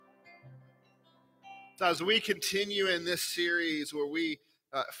So as we continue in this series where we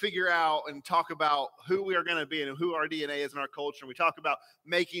figure out and talk about who we are going to be and who our DNA is in our culture, and we talk about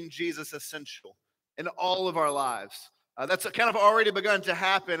making Jesus essential in all of our lives. That's kind of already begun to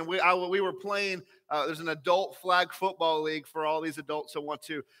happen. We were playing. There's an adult flag football league for all these adults who want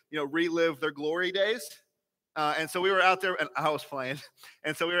to, relive their glory days. And so we were out there, and I was playing.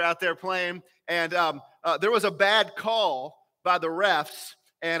 And so we were out there playing, and there was a bad call by the refs.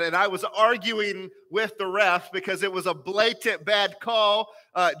 And I was arguing with the ref because it was a blatant bad call,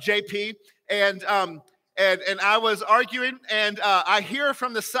 JP. And I was arguing, and I hear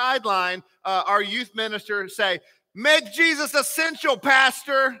from the sideline our youth minister say, "Make Jesus essential,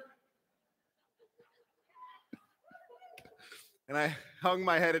 Pastor." And I hung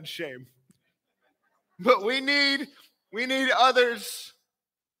my head in shame. But we need others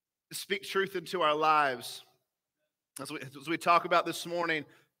to speak truth into our lives. As we talk about this morning,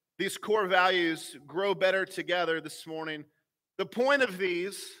 these core values grow better together this morning. The point of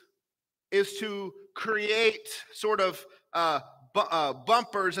these is to create sort of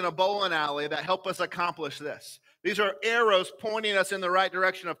bumpers in a bowling alley that help us accomplish this. These are arrows pointing us in the right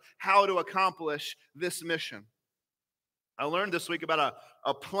direction of how to accomplish this mission. I learned this week about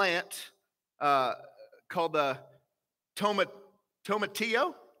a plant called the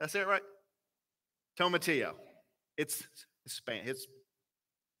tomatillo. Did I say it right? Tomatillo. It's Spanish,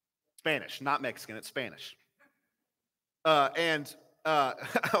 not Mexican. It's Spanish. I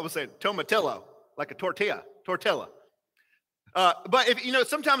was saying tomatillo, like a tortilla. But if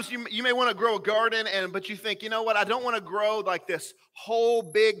sometimes you may want to grow a garden, but you think, what? I don't want to grow like this whole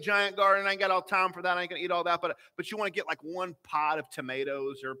big giant garden. I ain't got all time for that. I ain't gonna eat all that. But you want to get like one pot of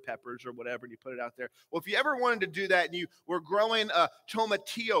tomatoes or peppers or whatever, and you put it out there. Well, if you ever wanted to do that, and you were growing a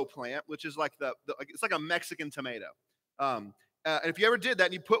tomatillo plant, which is like it's like a Mexican tomato. And if you ever did that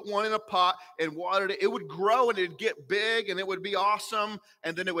and you put one in a pot and watered it, it would grow and it'd get big and it would be awesome.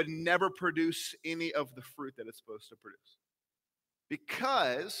 And then it would never produce any of the fruit that it's supposed to produce.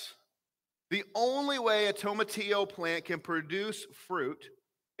 Because the only way a tomatillo plant can produce fruit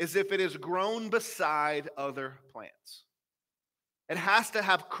is if it is grown beside other plants. It has to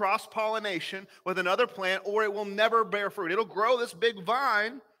have cross-pollination with another plant or it will never bear fruit. It'll grow this big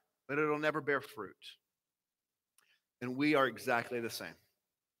vine, but it'll never bear fruit. And we are exactly the same.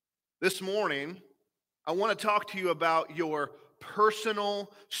 This morning, I want to talk to you about your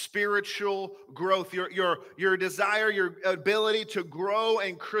personal spiritual growth, your desire, your ability to grow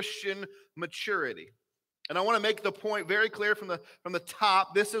in Christian maturity. And I want to make the point very clear from the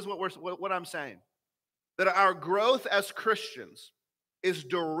top. This is what I'm saying. That our growth as Christians is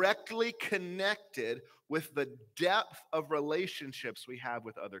directly connected with the depth of relationships we have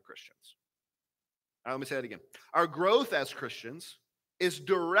with other Christians. Let me say that again. Our growth as Christians is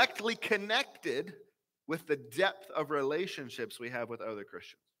directly connected with the depth of relationships we have with other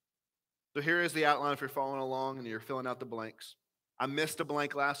Christians. So here is the outline if you're following along and you're filling out the blanks. I missed a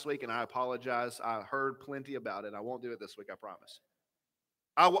blank last week and I apologize. I heard plenty about it. I won't do it this week, I promise.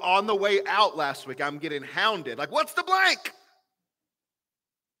 On the way out last week, I'm getting hounded. Like, what's the blank?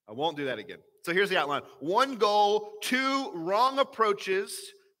 I won't do that again. So here's the outline. 1 goal, 2 wrong approaches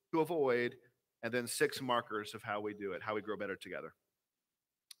to avoid, and then 6 markers of how we do it, how we grow better together.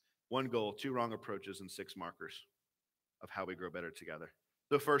 1 goal, 2 wrong approaches, and 6 markers of how we grow better together.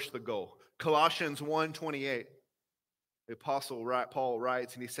 So first, the goal. Colossians 1:28. The Apostle Paul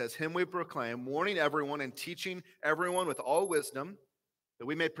writes, and he says, "Him we proclaim, warning everyone and teaching everyone with all wisdom, that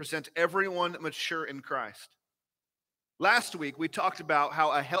we may present everyone mature in Christ." Last week, we talked about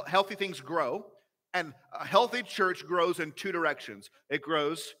how healthy things grow, and a healthy church grows in 2 directions. It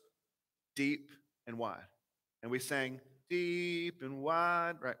grows deep and wide. And we sang deep and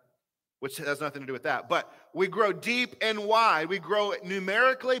wide, right? Which has nothing to do with that. But we grow deep and wide. We grow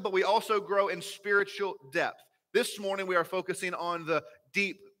numerically, but we also grow in spiritual depth. This morning, we are focusing on the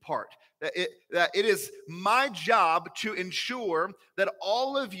deep part. That it is my job to ensure that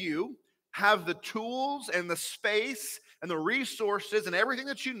all of you have the tools and the space and the resources and everything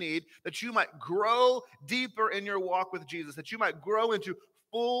that you need, that you might grow deeper in your walk with Jesus, that you might grow into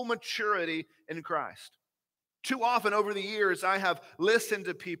full maturity in Christ. Too often over the years, I have listened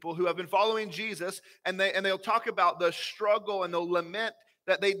to people who have been following Jesus, and they'll talk about the struggle and they'll lament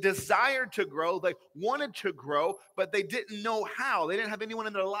that they desired to grow, they wanted to grow, but they didn't know how. They didn't have anyone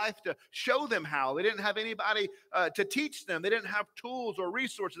in their life to show them how. They didn't have anybody to teach them. They didn't have tools or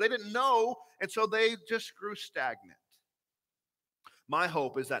resources. They didn't know, and so they just grew stagnant. My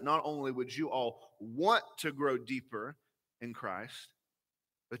hope is that not only would you all want to grow deeper in Christ,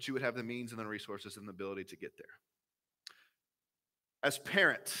 but you would have the means and the resources and the ability to get there. As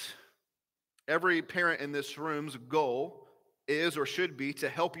parents, Every parent in this room's goal is or should be to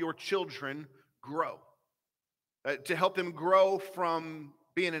help your children grow, to help them grow from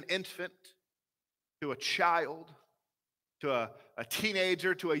being an infant to a child, to a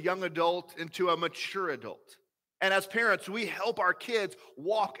teenager, to a young adult, and to a mature adult. And as parents, we help our kids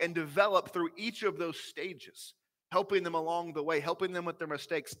walk and develop through each of those stages, helping them along the way, helping them with their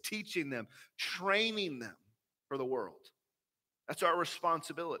mistakes, teaching them, training them for the world. That's our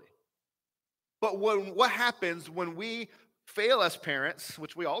responsibility. But what happens when we fail as parents,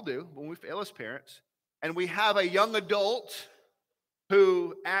 which we all do, when we fail as parents, and we have a young adult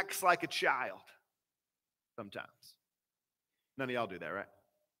who acts like a child sometimes? None of y'all do that, right?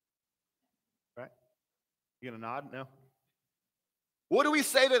 Right? You gonna nod? No? What do we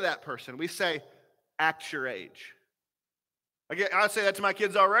say to that person? We say, act your age. I say that to my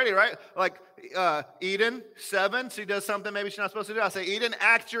kids already, right? Like Eden, 7, she does something maybe she's not supposed to do. I say, Eden,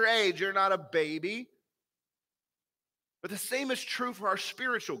 act your age. You're not a baby. But the same is true for our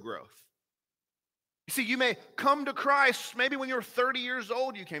spiritual growth. You see, you may come to Christ, maybe when you're 30 years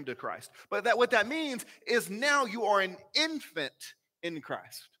old, you came to Christ. But what that means is now you are an infant in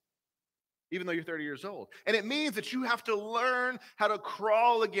Christ, even though you're 30 years old. And it means that you have to learn how to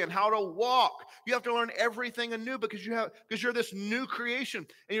crawl again, how to walk. You have to learn everything anew because you're this new creation,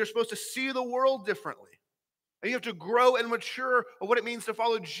 and you're supposed to see the world differently. And you have to grow and mature of what it means to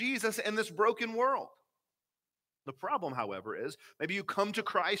follow Jesus in this broken world. The problem, however, is maybe you come to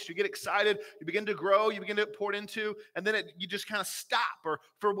Christ, you get excited, you begin to grow, you begin to get poured into, and then you just kind of stop, or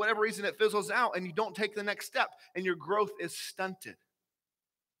for whatever reason it fizzles out, and you don't take the next step, and your growth is stunted.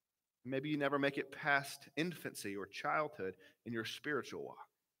 Maybe you never make it past infancy or childhood in your spiritual walk.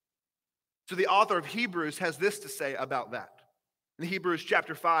 So the author of Hebrews has this to say about that. In Hebrews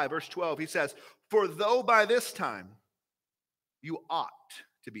chapter 5, verse 12, he says, "For though by this time you ought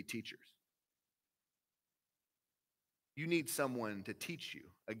to be teachers." You need someone to teach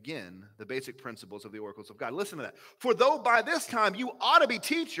you, again, the basic principles of the oracles of God. Listen to that. For though by this time you ought to be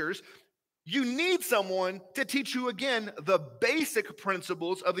teachers, you need someone to teach you, again, the basic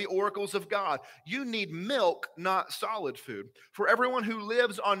principles of the oracles of God. You need milk, not solid food. For everyone who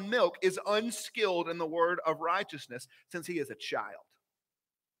lives on milk is unskilled in the word of righteousness, since he is a child.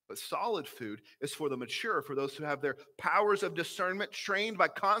 But solid food is for the mature, for those who have their powers of discernment trained by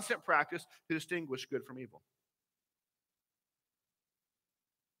constant practice to distinguish good from evil.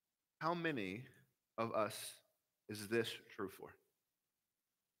 How many of us is this true for?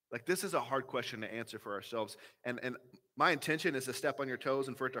 Like, this is a hard question to answer for ourselves. And my intention is to step on your toes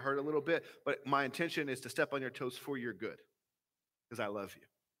and for it to hurt a little bit, but my intention is to step on your toes for your good, because I love you.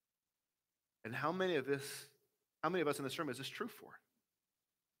 And how many of us in this room is this true for?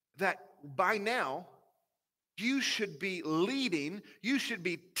 That by now, you should be leading, you should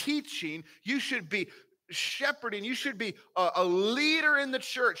be teaching, you should be shepherding, you should be a leader in the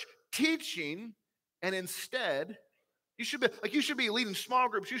church, teaching, and instead, you should be leading small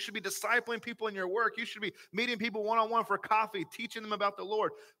groups. You should be discipling people in your work. You should be meeting people one-on-one for coffee, teaching them about the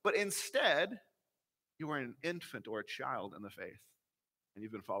Lord. But instead, you are an infant or a child in the faith, and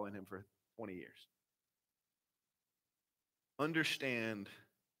you've been following him for 20 years. Understand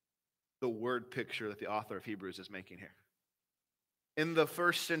the word picture that the author of Hebrews is making here. In the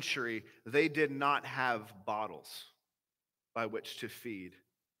first century, they did not have bottles by which to feed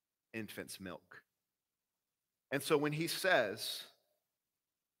infants' milk. And so when he says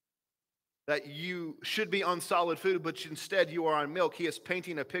that you should be on solid food, but instead you are on milk, he is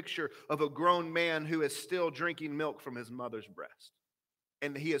painting a picture of a grown man who is still drinking milk from his mother's breast.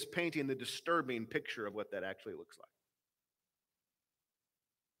 And he is painting the disturbing picture of what that actually looks like.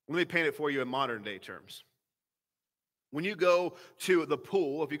 Let me paint it for you in modern day terms. When you go to the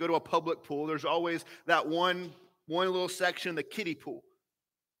pool, if you go to a public pool, there's always that one little section, the kiddie pool,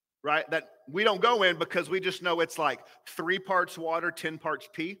 right? That we don't go in because we just know it's like 3 parts water, 10 parts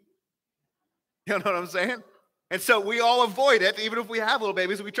pee. You know what I'm saying? And so we all avoid it, even if we have little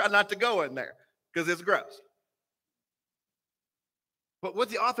babies, we try not to go in there because it's gross. But what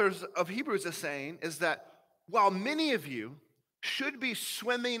the authors of Hebrews is saying is that while many of you should be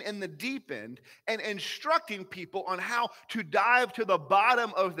swimming in the deep end and instructing people on how to dive to the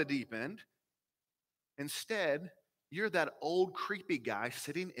bottom of the deep end, instead, you're that old creepy guy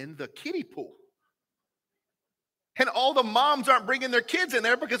sitting in the kiddie pool. And all the moms aren't bringing their kids in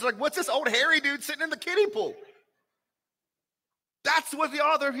there because like, what's this old hairy dude sitting in the kiddie pool? That's what the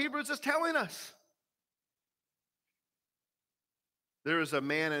author of Hebrews is telling us. There was a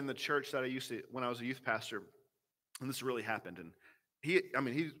man in the church that I used to, when I was a youth pastor, and this really happened. And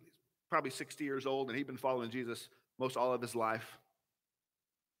he's probably 60 years old, and he'd been following Jesus most all of his life.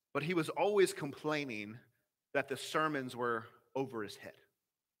 But he was always complaining that the sermons were over his head,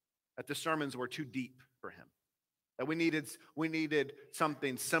 that the sermons were too deep for him, that we needed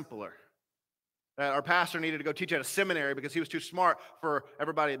something simpler. That our pastor needed to go teach at a seminary because he was too smart for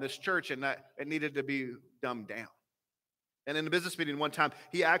everybody in this church, and that it needed to be dumbed down. And in a business meeting one time,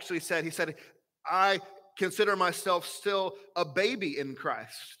 he actually said, I consider myself still a baby in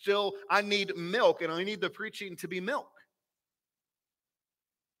Christ. Still, I need milk, and I need the preaching to be milk.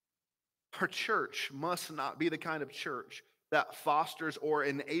 Our church must not be the kind of church that fosters or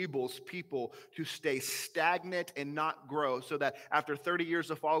enables people to stay stagnant and not grow so that after 30 years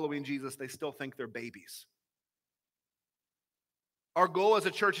of following Jesus, they still think they're babies. Our goal as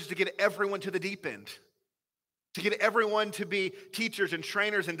a church is to get everyone to the deep end, to get everyone to be teachers and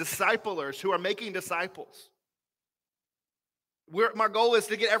trainers and disciplers who are making disciples. My goal is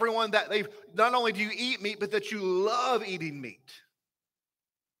to get everyone that not only do you eat meat, but that you love eating meat.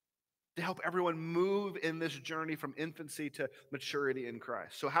 To help everyone move in this journey from infancy to maturity in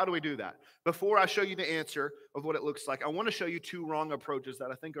Christ. So how do we do that? Before I show you the answer of what it looks like, I want to show you two wrong approaches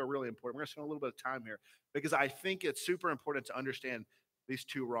that I think are really important. We're going to spend a little bit of time here because I think it's super important to understand these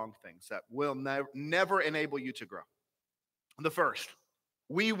two wrong things that will never enable you to grow. The first,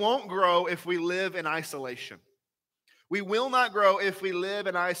 we won't grow if we live in isolation. We will not grow if we live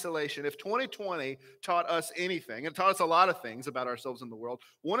in isolation. If 2020 taught us anything, it taught us a lot of things about ourselves in the world.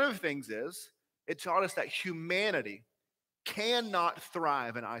 One of the things is it taught us that humanity cannot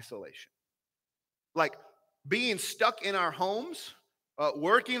thrive in isolation. Like being stuck in our homes,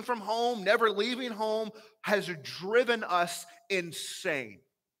 working from home, never leaving home has driven us insane.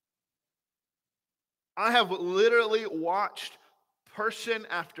 I have literally watched person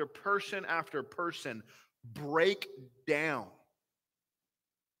after person after person break down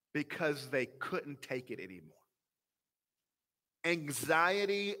because they couldn't take it anymore.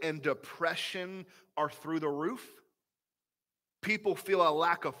 Anxiety and depression are through the roof. People feel a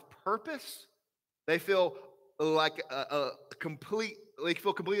lack of purpose. They feel like completely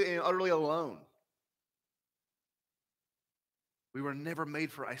and utterly alone. We were never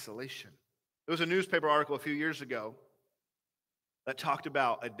made for isolation. There was a newspaper article a few years ago that talked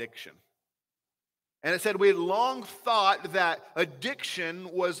about addiction. And it said we had long thought that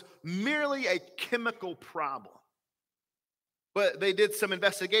addiction was merely a chemical problem. But they did some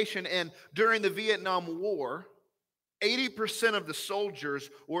investigation, and during the Vietnam War, 80% of the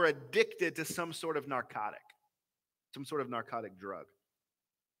soldiers were addicted to some sort of narcotic drug.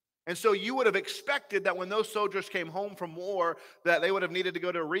 And so you would have expected that when those soldiers came home from war, that they would have needed to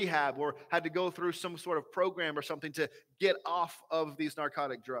go to rehab or had to go through some sort of program or something to get off of these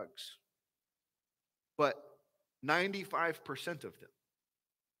narcotic drugs. But 95% of them,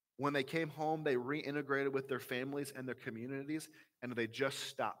 when they came home, they reintegrated with their families and their communities, and they just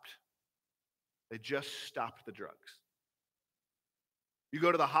stopped. They just stopped the drugs. You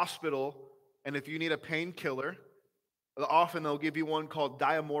go to the hospital, and if you need a painkiller, often they'll give you one called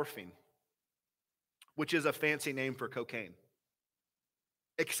diamorphine, which is a fancy name for cocaine.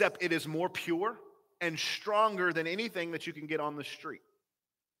 Except it is more pure and stronger than anything that you can get on the street.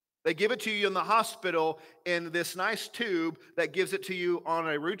 They give it to you in the hospital in this nice tube that gives it to you on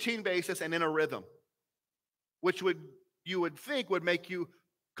a routine basis and in a rhythm, which you would think would make you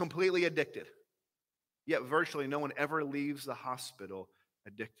completely addicted. Yet virtually no one ever leaves the hospital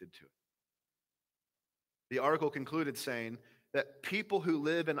addicted to it. The article concluded saying that people who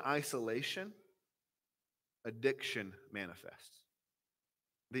live in isolation, addiction manifests.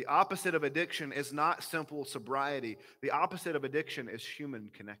 The opposite of addiction is not simple sobriety. The opposite of addiction is human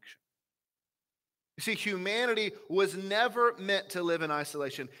connection. You see, humanity was never meant to live in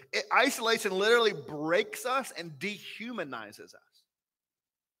isolation. Isolation literally breaks us and dehumanizes us.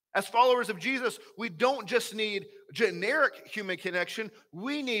 As followers of Jesus, we don't just need generic human connection.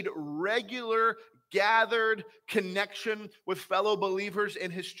 We need regular, gathered connection with fellow believers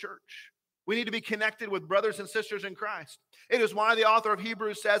in his church. We need to be connected with brothers and sisters in Christ. It is why the author of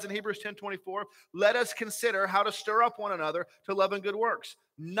Hebrews says in Hebrews 10:24, let us consider how to stir up one another to love and good works,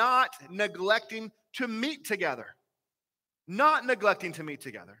 not neglecting to meet together. Not neglecting to meet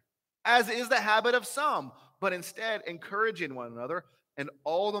together, as is the habit of some, but instead encouraging one another, and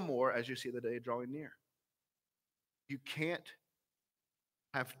all the more as you see the day drawing near. You can't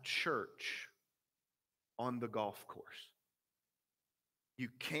have church on the golf course. You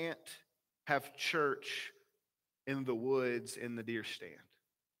can't have church in the woods in the deer stand.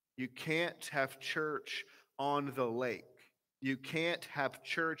 You can't have church on the lake. You can't have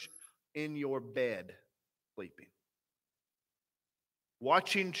church in your bed sleeping.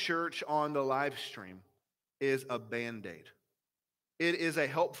 Watching church on the live stream is a Band-Aid. It is a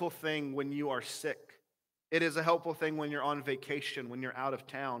helpful thing when you are sick. It is a helpful thing when you're on vacation, when you're out of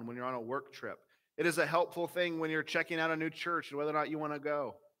town, when you're on a work trip. It is a helpful thing when you're checking out a new church and whether or not you want to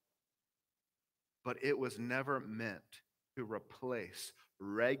go. But it was never meant to replace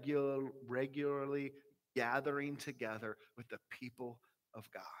regularly gathering together with the people of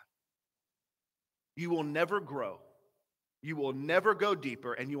God. You will never grow. You will never go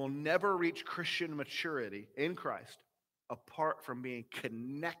deeper, and you will never reach Christian maturity in Christ apart from being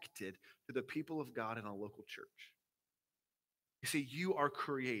connected to the people of God in a local church. You see, you are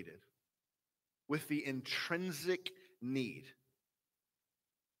created with the intrinsic need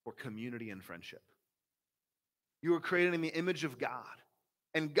for community and friendship. You were created in the image of God.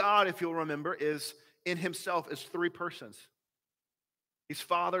 And God, if you'll remember, is in himself is three persons. He's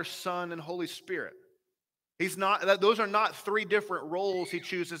Father, Son, and Holy Spirit. Those are not three different roles he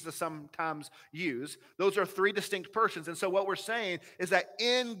chooses to sometimes use. Those are three distinct persons. And so what we're saying is that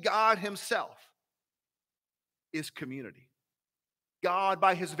in God himself is community. God,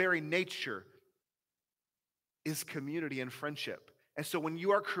 by his very nature, is community and friendship. And so when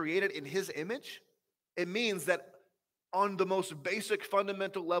you are created in his image, it means that on the most basic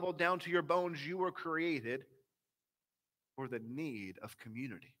fundamental level down to your bones, you were created for the need of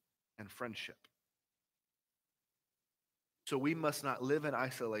community and friendship. So we must not live in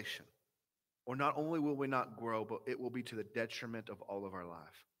isolation. Or not only will we not grow, but it will be to the detriment of all of our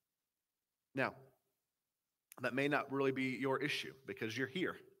life. Now, that may not really be your issue because you're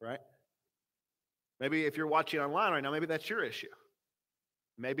here, right? Maybe if you're watching online right now, maybe that's your issue.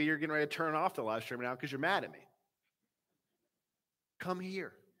 Maybe you're getting ready to turn off the live stream now because you're mad at me. Come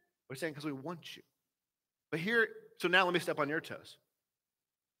here. We're saying because we want you. But here, so now let me step on your toes.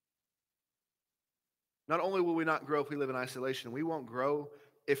 Not only will we not grow if we live in isolation, we won't grow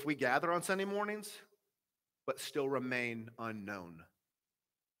if we gather on Sunday mornings, but still remain unknown.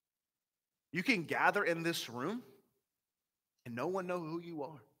 You can gather in this room and no one know who you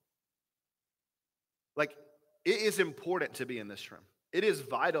are. Like, it is important to be in this room. It is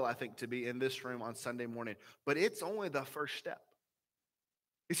vital, I think, to be in this room on Sunday morning, but it's only the first step.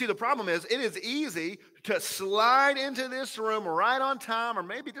 You see, the problem is it is easy to slide into this room right on time or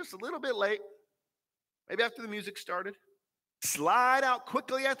maybe just a little bit late. Maybe after the music started, slide out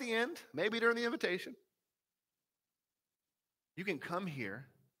quickly at the end, maybe during the invitation. You can come here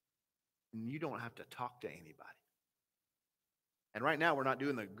and you don't have to talk to anybody. And right now, we're not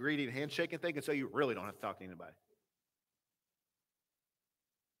doing the greeting handshaking thing, and so you really don't have to talk to anybody.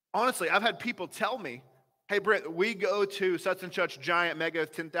 Honestly, I've had people tell me, hey, Brent, we go to such and such giant mega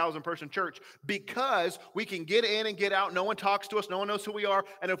 10,000 person church because we can get in and get out. No one talks to us. No one knows who we are.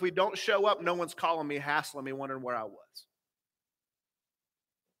 And if we don't show up, no one's calling me, hassling me, wondering where I was.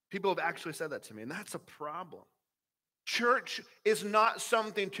 People have actually said that to me, and that's a problem. Church is not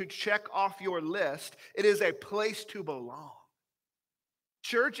something to check off your list. It is a place to belong.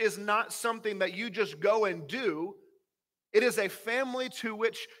 Church is not something that you just go and do. It is a family to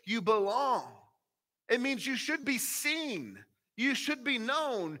which you belong. It means you should be seen, you should be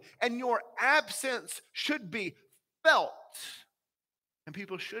known, and your absence should be felt, and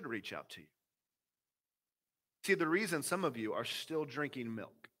people should reach out to you. See, the reason some of you are still drinking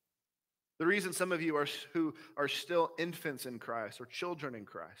milk, the reason some of you who are still infants in Christ or children in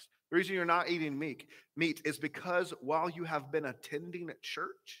Christ, the reason you're not eating meat is because while you have been attending at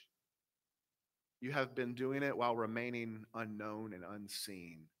church, you have been doing it while remaining unknown and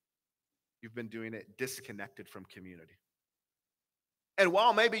unseen. You've been doing it disconnected from community. And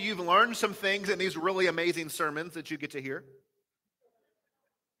while maybe you've learned some things in these really amazing sermons that you get to hear,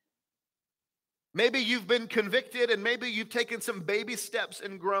 maybe you've been convicted and maybe you've taken some baby steps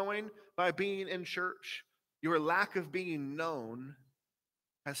in growing by being in church, your lack of being known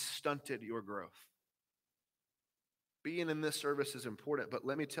has stunted your growth. Being in this service is important, but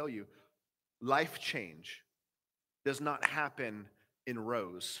let me tell you, life change does not happen in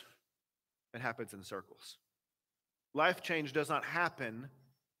rows. It happens in circles. Life change does not happen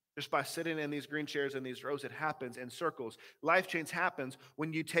just by sitting in these green chairs in these rows. It happens in circles. Life change happens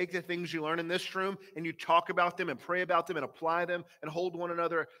when you take the things you learn in this room and you talk about them and pray about them and apply them and hold one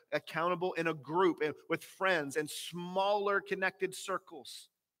another accountable in a group and with friends and smaller connected circles.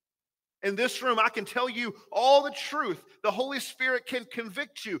 In this room, I can tell you all the truth. The Holy Spirit can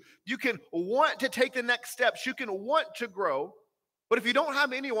convict you. You can want to take the next steps. You can want to grow. But if you don't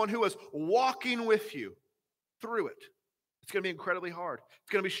have anyone who is walking with you through it, it's going to be incredibly hard.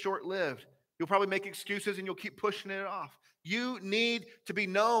 It's going to be short-lived. You'll probably make excuses and you'll keep pushing it off. You need to be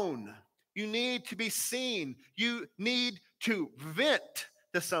known. You need to be seen. You need to vent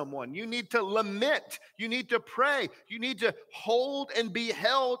to someone. You need to lament. You need to pray. You need to hold and be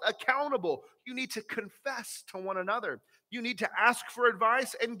held accountable. You need to confess to one another. You need to ask for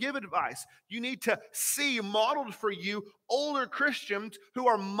advice and give advice. You need to see modeled for you older Christians who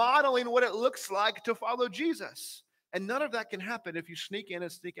are modeling what it looks like to follow Jesus. And none of that can happen if you sneak in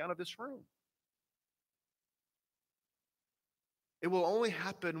and sneak out of this room. It will only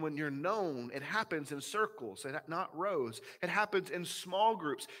happen when you're known. It happens in circles, not rows. It happens in small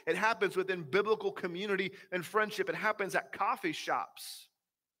groups. It happens within biblical community and friendship. It happens at coffee shops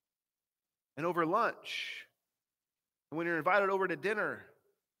and over lunch. And when you're invited over to dinner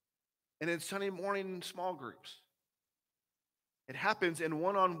and in Sunday morning small groups. It happens in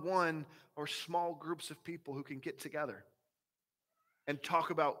one-on-one or small groups of people who can get together and talk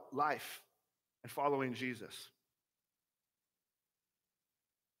about life and following Jesus.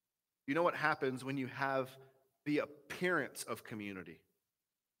 You know what happens when you have the appearance of community?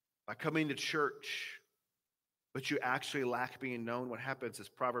 By coming to church, but you actually lack being known, what happens is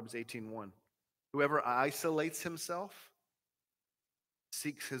Proverbs 18:1. Whoever isolates himself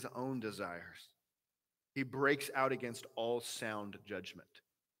seeks his own desires. He breaks out against all sound judgment.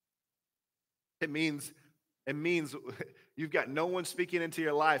 It means you've got no one speaking into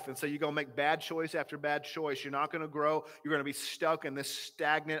your life, and so you're going to make bad choice after bad choice. You're not going to grow. You're going to be stuck in this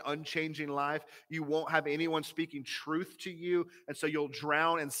stagnant, unchanging life. You won't have anyone speaking truth to you, and so you'll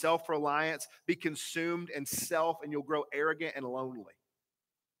drown in self-reliance, be consumed in self, and you'll grow arrogant and lonely.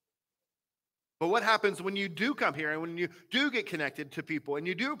 But what happens when you do come here and when you do get connected to people and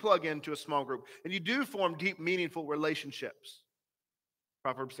you do plug into a small group and you do form deep, meaningful relationships?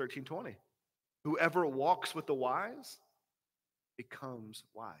 Proverbs 13:20. Whoever walks with the wise becomes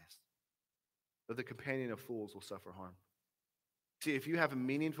wise, but the companion of fools will suffer harm. See, if you have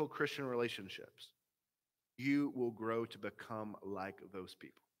meaningful Christian relationships, you will grow to become like those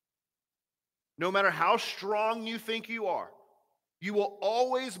people. No matter how strong you think you are, you will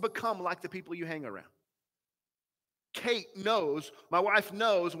always become like the people you hang around. Kate knows, my wife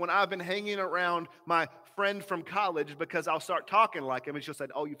knows when I've been hanging around my friend from college because I'll start talking like him and she'll say,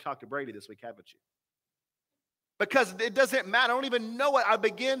 oh, you've talked to Brady this week, haven't you? Because it doesn't matter. I don't even know it. I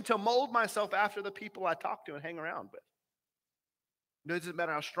begin to mold myself after the people I talk to and hang around with. It doesn't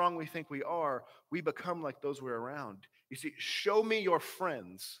matter how strong we think we are, we become like those we're around. You see, show me your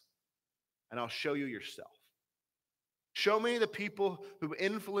friends and I'll show you yourself. Show me the people who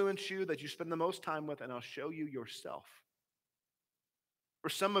influence you that you spend the most time with, and I'll show you yourself. For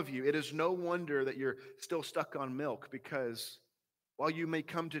some of you, it is no wonder that you're still stuck on milk, because while you may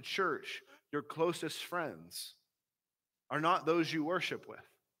come to church, your closest friends are not those you worship with.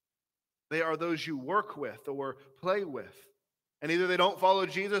 They are those you work with or play with. And either they don't follow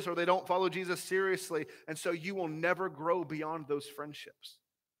Jesus or they don't follow Jesus seriously, and so you will never grow beyond those friendships.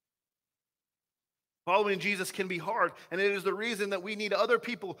 Following Jesus can be hard, and it is the reason that we need other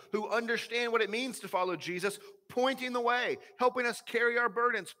people who understand what it means to follow Jesus, pointing the way, helping us carry our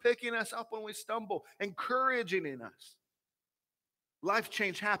burdens, picking us up when we stumble, encouraging in us. Life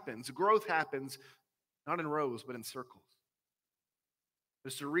change happens, growth happens, not in rows, but in circles.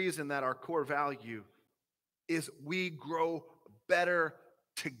 It's the reason that our core value is we grow better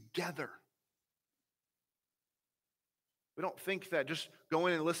together. We don't think that just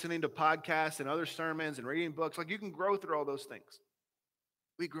going and listening to podcasts and other sermons and reading books, like you can grow through all those things.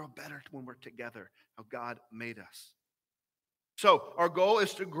 We grow better when we're together, how God made us. So our goal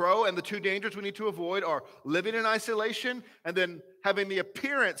is to grow, and the two dangers we need to avoid are living in isolation and then having the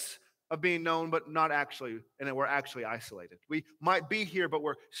appearance of being known, but not actually, and we're actually isolated. We might be here, but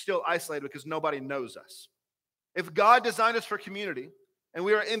we're still isolated because nobody knows us. If God designed us for community, and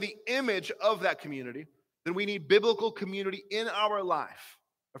we are in the image of that community, then we need biblical community in our life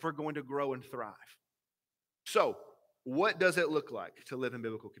if we're going to grow and thrive. So, what does it look like to live in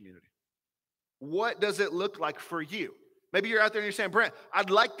biblical community? What does it look like for you? Maybe you're out there and you're saying, Brent,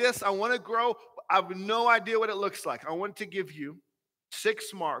 I'd like this. I want to grow. I have no idea what it looks like. I want to give you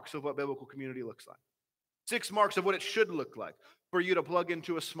 6 marks of what biblical community looks like. 6 marks of what it should look like for you to plug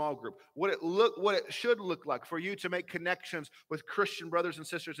into a small group. What it should look like for you to make connections with Christian brothers and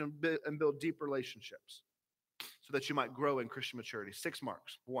sisters and build deep relationships, so that you might grow in Christian maturity. 6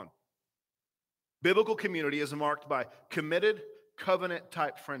 marks. 1, biblical community is marked by committed,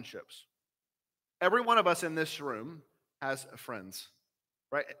 covenant-type friendships. Every one of us in this room has friends,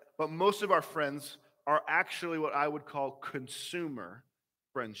 right? But most of our friends are actually what I would call consumer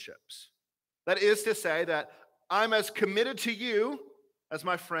friendships. That is to say that I'm as committed to you as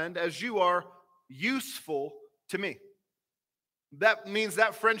my friend as you are useful to me. That means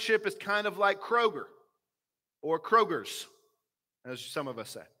that friendship is kind of like Kroger or Kroger's. as some of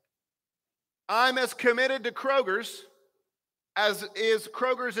us say. I'm as committed to Kroger's as is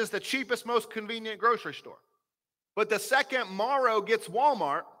Kroger's is the cheapest, most convenient grocery store. But the second Morrow gets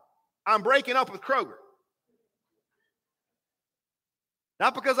Walmart, I'm breaking up with Kroger.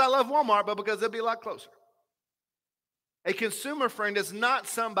 Not because I love Walmart, but because it'll be a lot closer. A consumer friend is not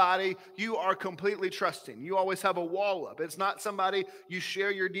somebody you are completely trusting. You always have a wall up. It's not somebody you share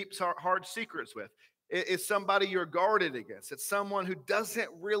your deep, hard secrets with. It's somebody you're guarded against. It's someone who doesn't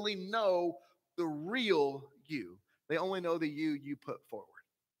really know the real you. They only know the you put forward.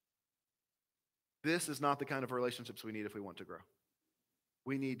 This is not the kind of relationships we need if we want to grow.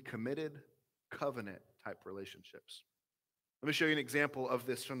 We need committed, covenant type relationships. Let me show you an example of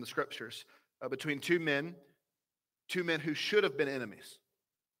this from the scriptures between two men who should have been enemies,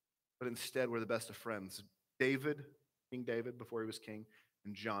 but instead were the best of friends. David, King David before he was king,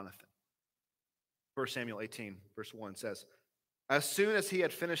 and Jonathan. 1 Samuel 18, verse 1 says, as soon as he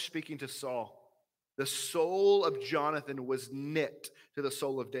had finished speaking to Saul, the soul of Jonathan was knit to the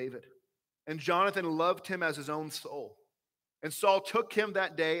soul of David. And Jonathan loved him as his own soul. And Saul took him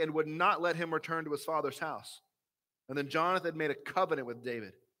that day and would not let him return to his father's house. And then Jonathan made a covenant with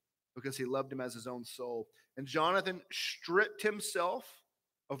David because he loved him as his own soul. And Jonathan stripped himself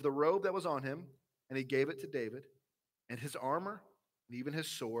of the robe that was on him, and he gave it to David, and his armor, and even his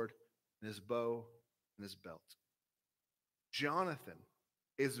sword, and his bow, and his belt. Jonathan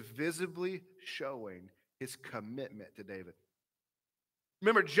is visibly showing his commitment to David.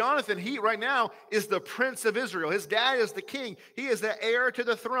 Remember, Jonathan, he right now is the prince of Israel. His dad is the king. He is the heir to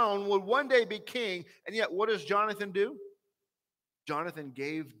the throne, will one day be king. And yet, what does Jonathan do? Jonathan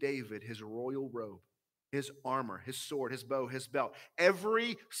gave David his royal robe, his armor, his sword, his bow, his belt.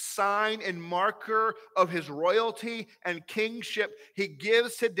 Every sign and marker of his royalty and kingship, he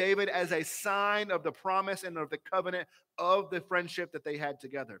gives to David as a sign of the promise and of the covenant of the friendship that they had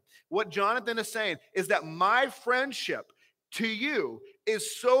together. What Jonathan is saying is that my friendship to you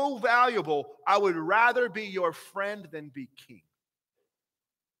is so valuable, I would rather be your friend than be king.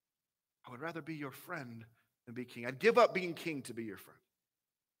 I would rather be your friend than be king. I'd give up being king to be your friend.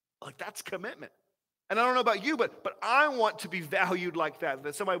 Like, that's commitment. And I don't know about you, but I want to be valued like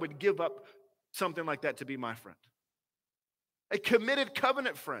that somebody would give up something like that to be my friend. A committed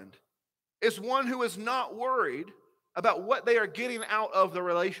covenant friend is one who is not worried about what they are getting out of the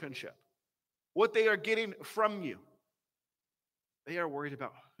relationship, what they are getting from you. They are worried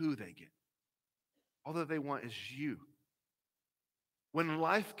about who they get. All that they want is you. When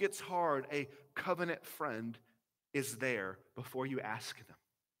life gets hard, a covenant friend is there before you ask them.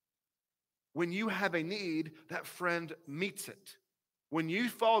 When you have a need, that friend meets it. When you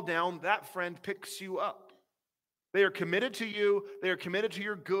fall down, that friend picks you up. They are committed to you. They are committed to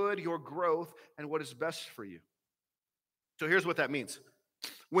your good, your growth, and what is best for you. So here's what that means.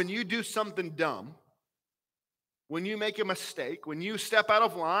 When you do something dumb, when you make a mistake, when you step out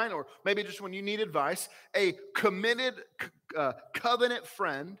of line, or maybe just when you need advice, a committed covenant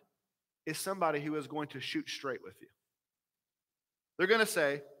friend is somebody who is going to shoot straight with you. They're going to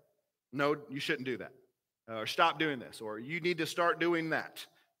say, no, you shouldn't do that. Or stop doing this. Or you need to start doing that.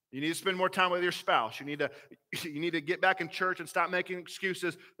 You need to spend more time with your spouse. You need to get back in church and stop making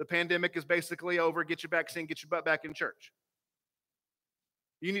excuses. The pandemic is basically over. Get your vaccine, get your butt back in church.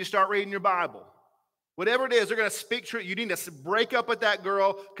 You need to start reading your Bible. Whatever it is, they're going to speak truth. You need to break up with that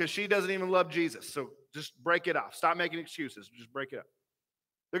girl because she doesn't even love Jesus. So just break it off. Stop making excuses. Just break it up.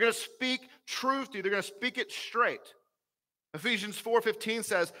 They're going to speak truth to you. They're going to speak it straight. Ephesians 4:15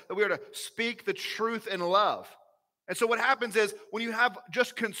 says that we are to speak the truth in love. And so what happens is when you have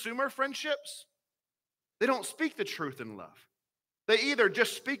just consumer friendships, they don't speak the truth in love. They either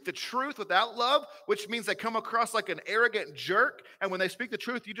just speak the truth without love, which means they come across like an arrogant jerk. And when they speak the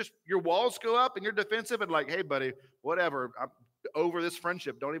truth, your walls go up and you're defensive and like, hey, buddy, whatever. I'm over this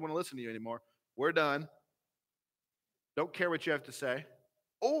friendship. Don't even want to listen to you anymore. We're done. Don't care what you have to say.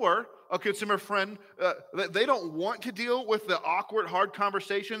 Or a consumer friend, they don't want to deal with the awkward, hard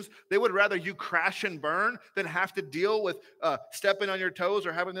conversations. They would rather you crash and burn than have to deal with stepping on your toes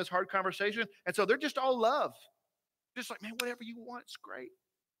or having this hard conversation. And so they're just all love. Just like, man, whatever you want, it's great.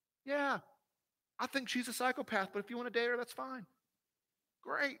 Yeah, I think she's a psychopath, but if you want to date her, that's fine.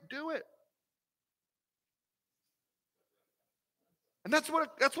 Great, do it. And that's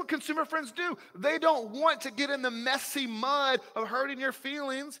what consumer friends do. They don't want to get in the messy mud of hurting your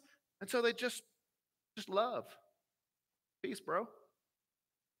feelings, and so they just love. Peace, bro.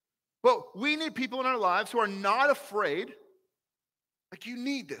 But we need people in our lives who are not afraid. Like, you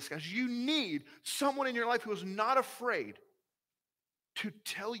need this, guys. You need someone in your life who is not afraid to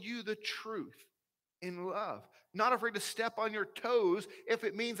tell you the truth in love. not afraid to step on your toes if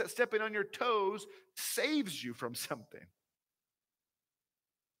it means that stepping on your toes saves you from something.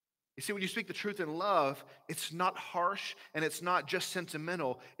 You see, when you speak the truth in love, it's not harsh and it's not just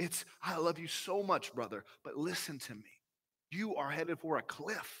sentimental. It's, I love you so much, brother, but listen to me. You are headed for a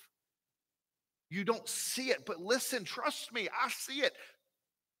cliff. You don't see it, but listen, trust me, I see it.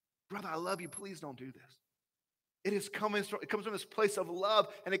 Brother, I love you. Please don't do this. It comes from this place of love,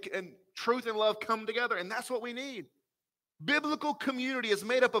 and truth and love come together, and that's what we need. Biblical community is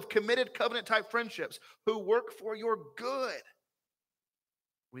made up of committed covenant-type friendships who work for your good.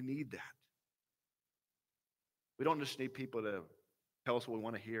 We need that. We don't just need people to tell us what we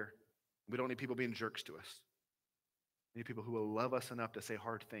want to hear. We don't need people being jerks to us. We need people who will love us enough to say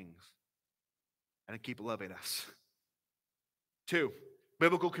hard things and to keep loving us. 2,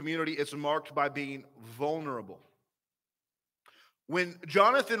 biblical community is marked by being vulnerable. When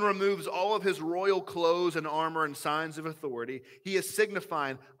Jonathan removes all of his royal clothes and armor and signs of authority, he is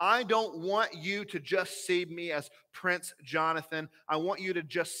signifying, I don't want you to just see me as Prince Jonathan. I want you to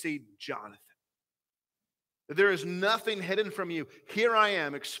just see Jonathan. There is nothing hidden from you. Here I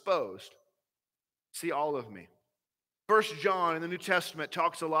am exposed. See all of me. 1 John in the New Testament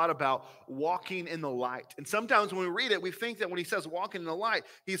talks a lot about walking in the light. And sometimes when we read it, we think that when he says walking in the light,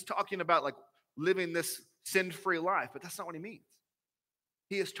 he's talking about like living this sin-free life. But that's not what he means.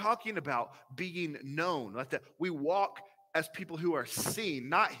 He is talking about being known, like that we walk as people who are seen,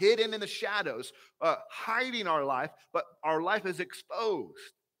 not hidden in the shadows, hiding our life, but our life is exposed.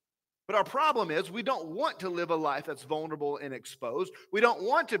 But our problem is we don't want to live a life that's vulnerable and exposed. We don't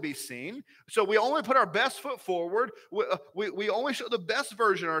want to be seen. So we only put our best foot forward. We only show the best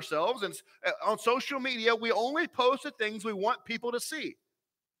version of ourselves. And on social media, we only post the things we want people to see.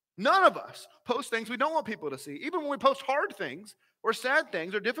 None of us post things we don't want people to see. Even when we post hard things or sad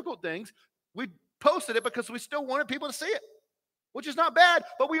things or difficult things, we posted it because we still wanted people to see it, which is not bad,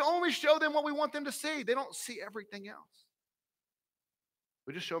 but we only show them what we want them to see. They don't see everything else.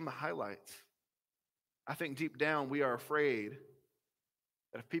 We just show them the highlights. I think deep down we are afraid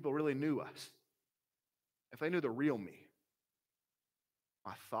that if people really knew us, if they knew the real me,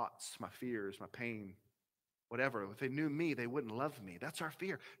 my thoughts, my fears, my pain, whatever, if they knew me, they wouldn't love me. That's our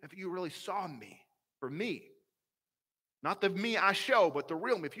fear. If you really saw me, for me, not the me I show, but the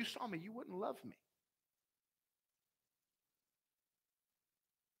real me, if you saw me, you wouldn't love me.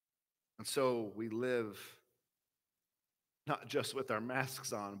 And so we live not just with our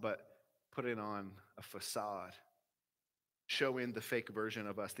masks on, but putting on a facade, showing the fake version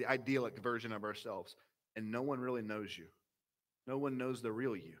of us, the idyllic version of ourselves. And no one really knows you. No one knows the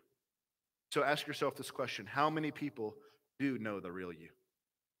real you. So ask yourself this question: how many people do know the real you?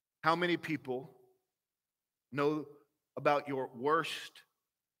 How many people know about your worst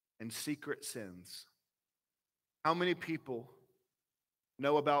and secret sins? How many people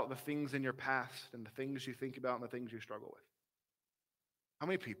know about the things in your past and the things you think about and the things you struggle with? How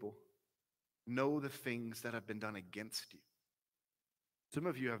many people know the things that have been done against you? Some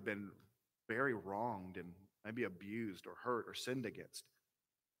of you have been very wronged and maybe abused or hurt or sinned against,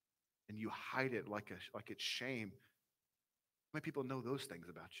 and you hide it like it's shame. How many people know those things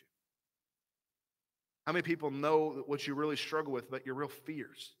about you? How many people know what you really struggle with, but your real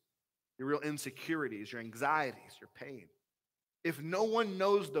fears, your real insecurities, your anxieties, your pain? If no one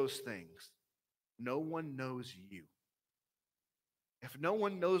knows those things, no one knows you. If no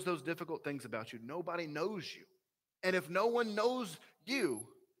one knows those difficult things about you, nobody knows you. And if no one knows you,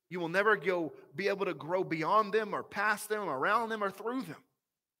 you will never be able to grow beyond them or past them or around them or through them.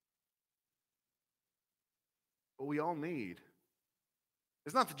 What we all need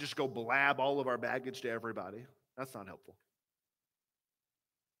is not to just go blab all of our baggage to everybody. That's not helpful.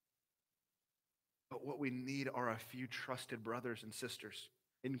 But what we need are a few trusted brothers and sisters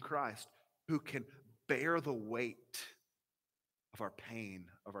in Christ who can bear the weight of our pain,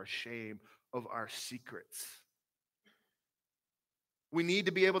 of our shame, of our secrets. We need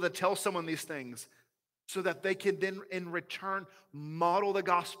to be able to tell someone these things so that they can then in return model the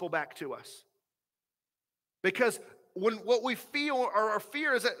gospel back to us. Because what we feel or our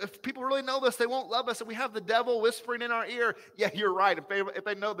fear is that if people really know this, they won't love us, and we have the devil whispering in our ear, yeah, you're right. If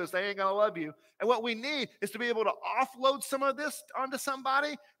they know this, they ain't gonna love you. And what we need is to be able to offload some of this onto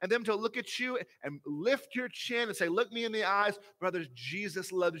somebody and them to look at you and lift your chin and say, look me in the eyes, brothers,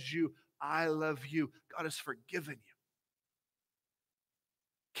 Jesus loves you. I love you. God has forgiven you.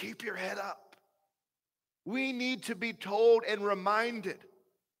 Keep your head up. We need to be told and reminded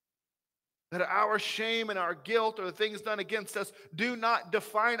that our shame and our guilt or the things done against us do not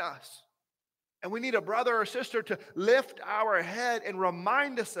define us. And we need a brother or sister to lift our head and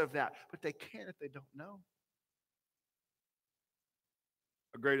remind us of that. But they can't if they don't know.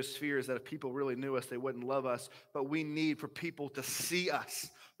 Our greatest fear is that if people really knew us, they wouldn't love us. But we need for people to see us,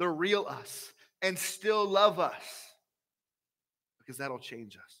 the real us, and still love us, because that'll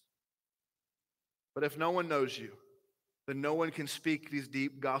change us. But if no one knows you, then no one can speak these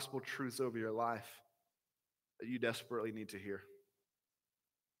deep gospel truths over your life that you desperately need to hear.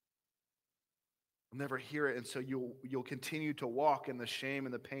 You'll never hear it, and so you'll continue to walk in the shame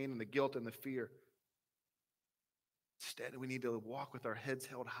and the pain and the guilt and the fear. Instead, we need to walk with our heads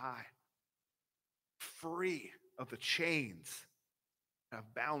held high, free of the chains that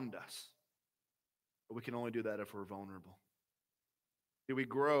have bound us. But we can only do that if we're vulnerable. Do we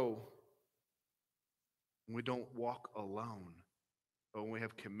grow when we don't walk alone, but when we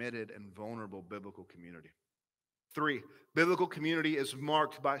have committed and vulnerable biblical community? 3, biblical community is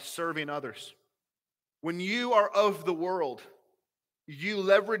marked by serving others. When you are of the world, you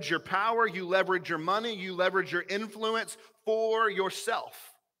leverage your power, you leverage your money, you leverage your influence for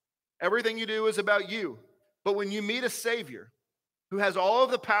yourself. Everything you do is about you. But when you meet a Savior who has all of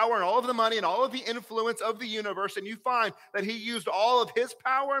the power and all of the money and all of the influence of the universe, and you find that he used all of his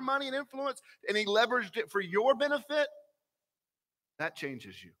power and money and influence and he leveraged it for your benefit, that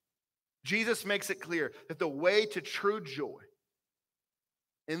changes you. Jesus makes it clear that the way to true joy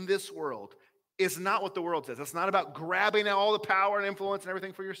in this world is not what the world says. It's not about grabbing all the power and influence and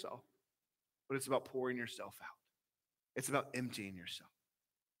everything for yourself, but it's about pouring yourself out. It's about emptying yourself.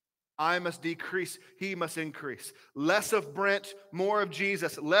 I must decrease, he must increase. Less of Brent, more of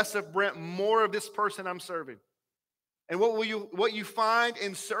Jesus. Less of Brent, more of this person I'm serving. And what you find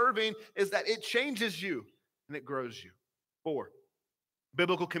in serving is that it changes you and it grows you. 4,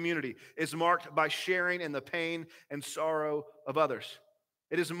 biblical community is marked by sharing in the pain and sorrow of others.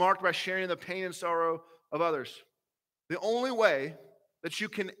 It is marked by sharing the pain and sorrow of others. The only way that you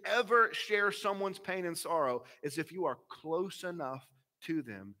can ever share someone's pain and sorrow is if you are close enough to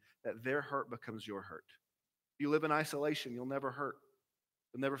them that their hurt becomes your hurt. If you live in isolation, you'll never hurt.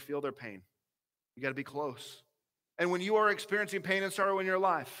 You'll never feel their pain. You got to be close. And when you are experiencing pain and sorrow in your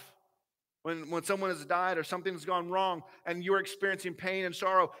life, when someone has died or something's gone wrong and you're experiencing pain and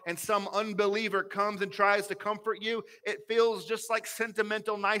sorrow and some unbeliever comes and tries to comfort you, it feels just like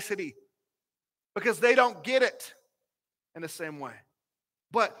sentimental nicety because they don't get it in the same way.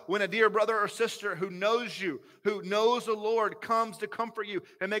 But when a dear brother or sister who knows you, who knows the Lord, comes to comfort you,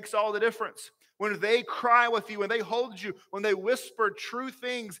 it makes all the difference. When they cry with you, when they hold you, when they whisper true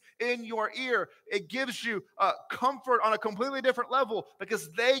things in your ear, it gives you comfort on a completely different level because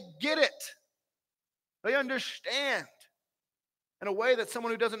they get it. They understand in a way that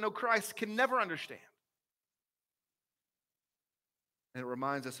someone who doesn't know Christ can never understand. And it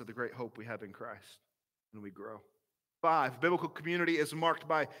reminds us of the great hope we have in Christ when we grow. 5, biblical community is marked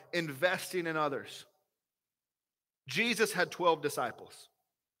by investing in others. Jesus had 12 disciples.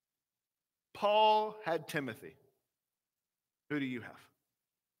 Paul had Timothy. Who do you have?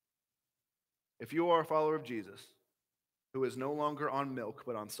 If you are a follower of Jesus who is no longer on milk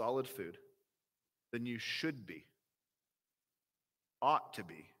but on solid food, then you should be, ought to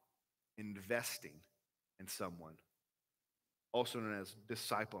be, investing in someone, also known as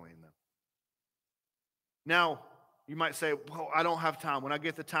discipling them. Now, you might say, well, I don't have time. When I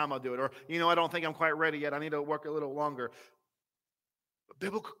get the time, I'll do it. Or, I don't think I'm quite ready yet. I need to work a little longer. But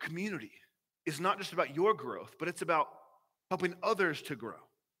biblical community is not just about your growth, but it's about helping others to grow.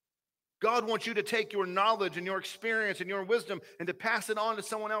 God wants you to take your knowledge and your experience and your wisdom and to pass it on to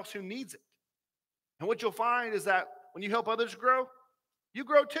someone else who needs it. And what you'll find is that when you help others grow, you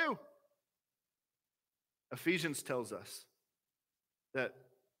grow too. Ephesians tells us that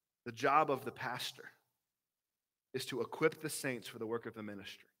the job of the pastor is to equip the saints for the work of the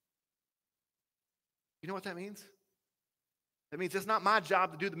ministry. You know what that means? That means it's not my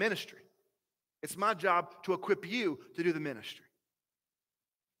job to do the ministry. It's my job to equip you to do the ministry.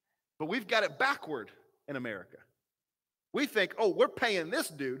 But we've got it backward in America. We think, we're paying this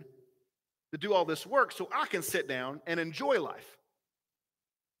dude to do all this work so I can sit down and enjoy life.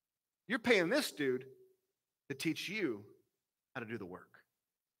 You're paying this dude to teach you how to do the work.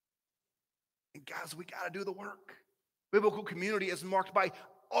 And guys, we got to do the work. Biblical community is marked by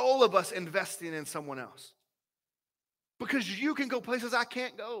all of us investing in someone else. Because you can go places I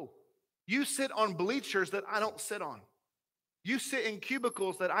can't go. You sit on bleachers that I don't sit on. You sit in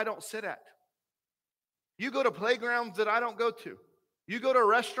cubicles that I don't sit at. You go to playgrounds that I don't go to. You go to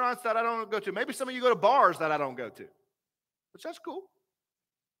restaurants that I don't go to. Maybe some of you go to bars that I don't go to. Which that's cool.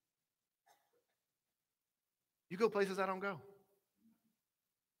 You go places I don't go.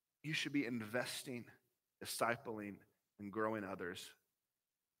 You should be investing, discipling, and growing others.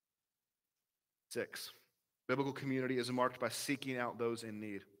 6, Biblical community is marked by seeking out those in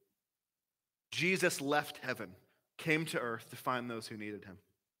need. Jesus left heaven, came to earth to find those who needed him.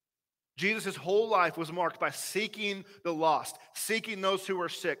 Jesus' whole life was marked by seeking the lost, seeking those who were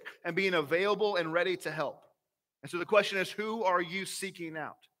sick, and being available and ready to help. And so the question is, who are you seeking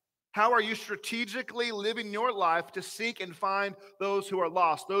out? How are you strategically living your life to seek and find those who are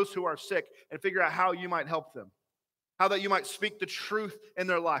lost, those who are sick, and figure out how you might help them? How that you might speak the truth in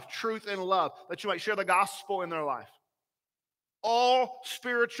their life, truth in love, that you might share the gospel in their life. All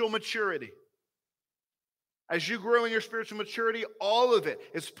spiritual maturity. As you grow in your spiritual maturity, all of it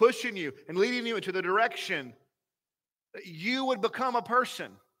is pushing you and leading you into the direction that you would become a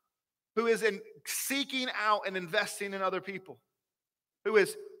person who is seeking out and investing in other people, who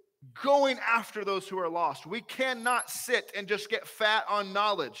is going after those who are lost. We cannot sit and just get fat on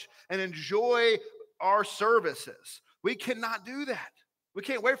knowledge and enjoy our services. We cannot do that. We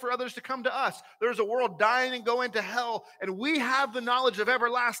can't wait for others to come to us. There's a world dying and going to hell, and we have the knowledge of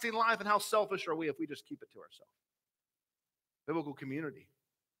everlasting life, and how selfish are we if we just keep it to ourselves? Biblical community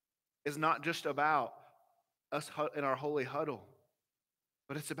is not just about us in our holy huddle,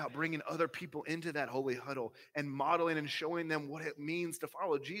 but it's about bringing other people into that holy huddle and modeling and showing them what it means to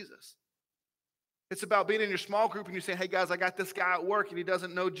follow Jesus. It's about being in your small group and you say, hey guys, I got this guy at work and he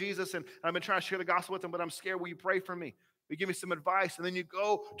doesn't know Jesus and I've been trying to share the gospel with him, but I'm scared. Will you pray for me? You give me some advice, and then you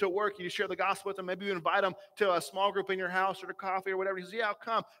go to work and you share the gospel with them. Maybe you invite them to a small group in your house or to coffee or whatever. He says, yeah, I'll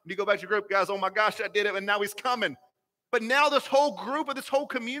come. And you go back to your group, guys, oh my gosh, I did it, and now he's coming. But now this whole group of this whole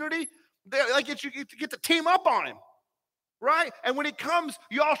community, they get to team up on him, right? And when he comes,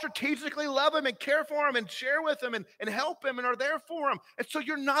 you all strategically love him and care for him and share with him and help him and are there for him. And so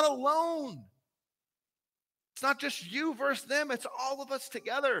you're not alone. It's not just you versus them. It's all of us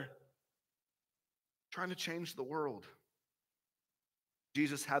together trying to change the world.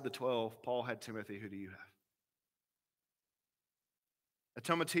 Jesus had the 12. Paul had Timothy. Who do you have? A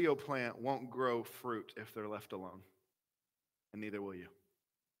tomatillo plant won't grow fruit if they're left alone, and neither will you.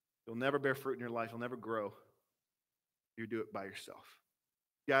 You'll never bear fruit in your life. You'll never grow. You do it by yourself.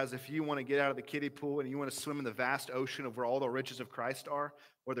 Guys, if you want to get out of the kiddie pool and you want to swim in the vast ocean of where all the riches of Christ are,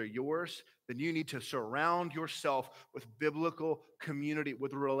 or they're yours, then you need to surround yourself with biblical community,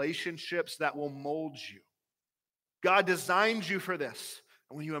 with relationships that will mold you. God designed you for this,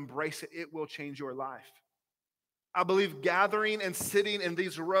 and when you embrace it, it will change your life. I believe gathering and sitting in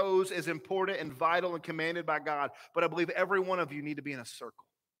these rows is important and vital and commanded by God, but I believe every one of you need to be in a circle.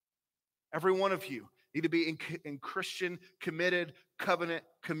 Every one of you need to be in Christian, committed, covenant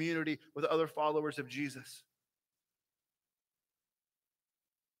community with other followers of Jesus.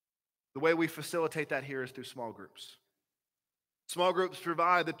 The way we facilitate that here is through small groups. Small groups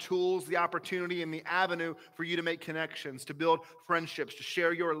provide the tools, the opportunity, and the avenue for you to make connections, to build friendships, to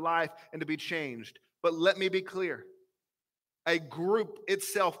share your life, and to be changed. But let me be clear. A group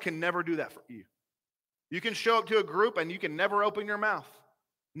itself can never do that for you. You can show up to a group and you can never open your mouth,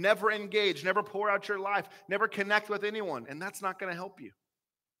 never engage, never pour out your life, never connect with anyone, and that's not going to help you.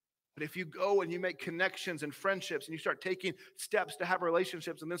 But if you go and you make connections and friendships and you start taking steps to have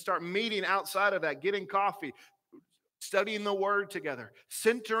relationships and then start meeting outside of that, getting coffee, studying the word together,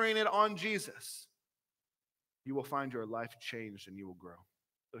 centering it on Jesus, you will find your life changed and you will grow.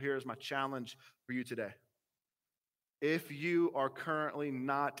 So here's my challenge for you today. If you are currently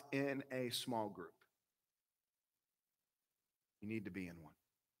not in a small group, you need to be in one.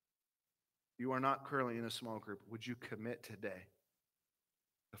 If you are not currently in a small group, would you commit today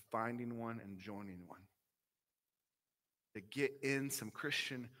to finding one and joining one? To get in some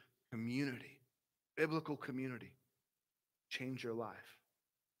Christian community, biblical community. Change your life.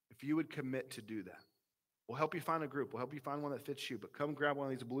 If you would commit to do that, we'll help you find a group. We'll help you find one that fits you. But come grab one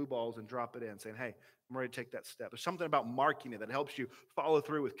of these blue balls and drop it in, saying, hey, I'm ready to take that step. There's something about marking it that helps you follow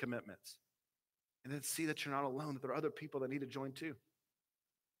through with commitments. And then see that you're not alone, that there are other people that need to join too.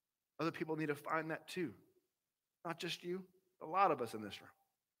 Other people need to find that too. Not just you, a lot of us in this room.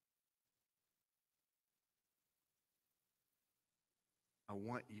 I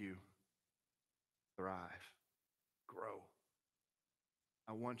want you to thrive, grow.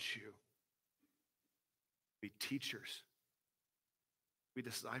 I want you to be teachers, be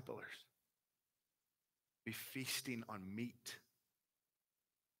disciplers, be feasting on meat.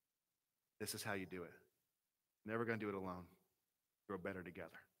 This is how you do it. Never going to do it alone. Grow better together.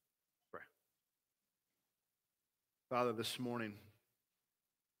 Pray. Father, this morning,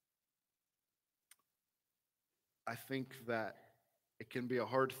 I think that it can be a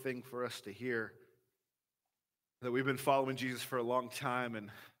hard thing for us to hear that we've been following Jesus for a long time and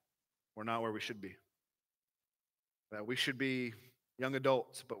we're not where we should be. That we should be young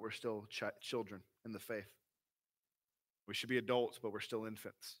adults, but we're still children in the faith. We should be adults, but we're still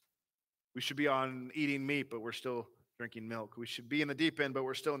infants. We should be on eating meat, but we're still drinking milk. We should be in the deep end, but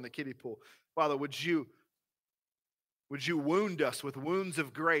we're still in the kiddie pool. Father, would you wound us with wounds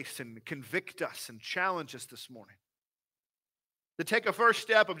of grace and convict us and challenge us this morning? To take a first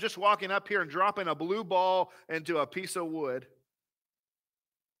step of just walking up here and dropping a blue ball into a piece of wood,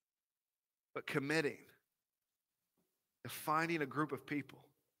 but committing to finding a group of people,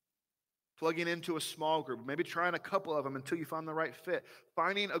 plugging into a small group, maybe trying a couple of them until you find the right fit,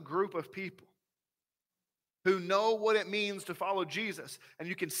 finding a group of people who know what it means to follow Jesus, and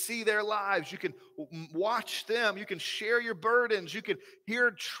you can see their lives, you can watch them, you can share your burdens, you can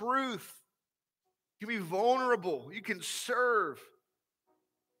hear truth, you can be vulnerable, you can serve,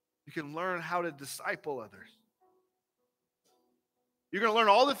 you can learn how to disciple others. You're going to learn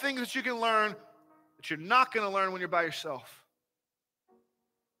all the things that you can learn that you're not going to learn when you're by yourself.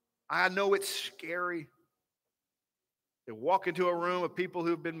 I know it's scary to walk into a room of people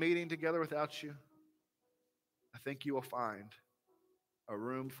who've been meeting together without you. I think you will find a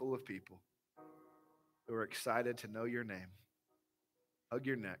room full of people who are excited to know your name, hug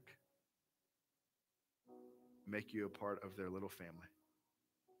your neck, make you a part of their little family.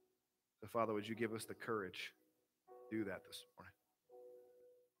 So, Father, would you give us the courage to do that this morning?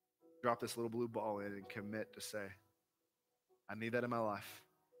 Drop this little blue ball in and commit to say, I need that in my life.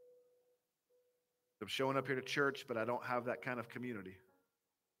 I'm showing up here to church, but I don't have that kind of community.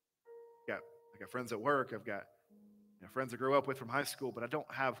 I got friends at work. I've got friends I grew up with from high school, but I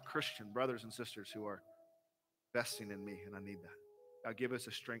don't have Christian brothers and sisters who are investing in me, and I need that. God, give us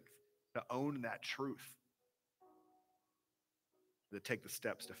the strength to own that truth, to take the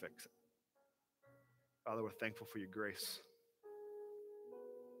steps to fix it. Father, we're thankful for your grace.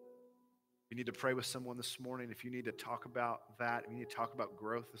 If you need to pray with someone this morning, if you need to talk about that, if you need to talk about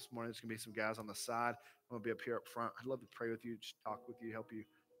growth this morning, there's going to be some guys on the side. I'm going to be up here up front. I'd love to pray with you, just talk with you, help you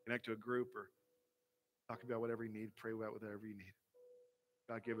connect to a group, or talk about whatever you need, pray about whatever you need.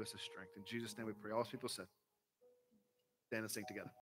 God, give us the strength. In Jesus' name we pray. All people said, stand and sing together.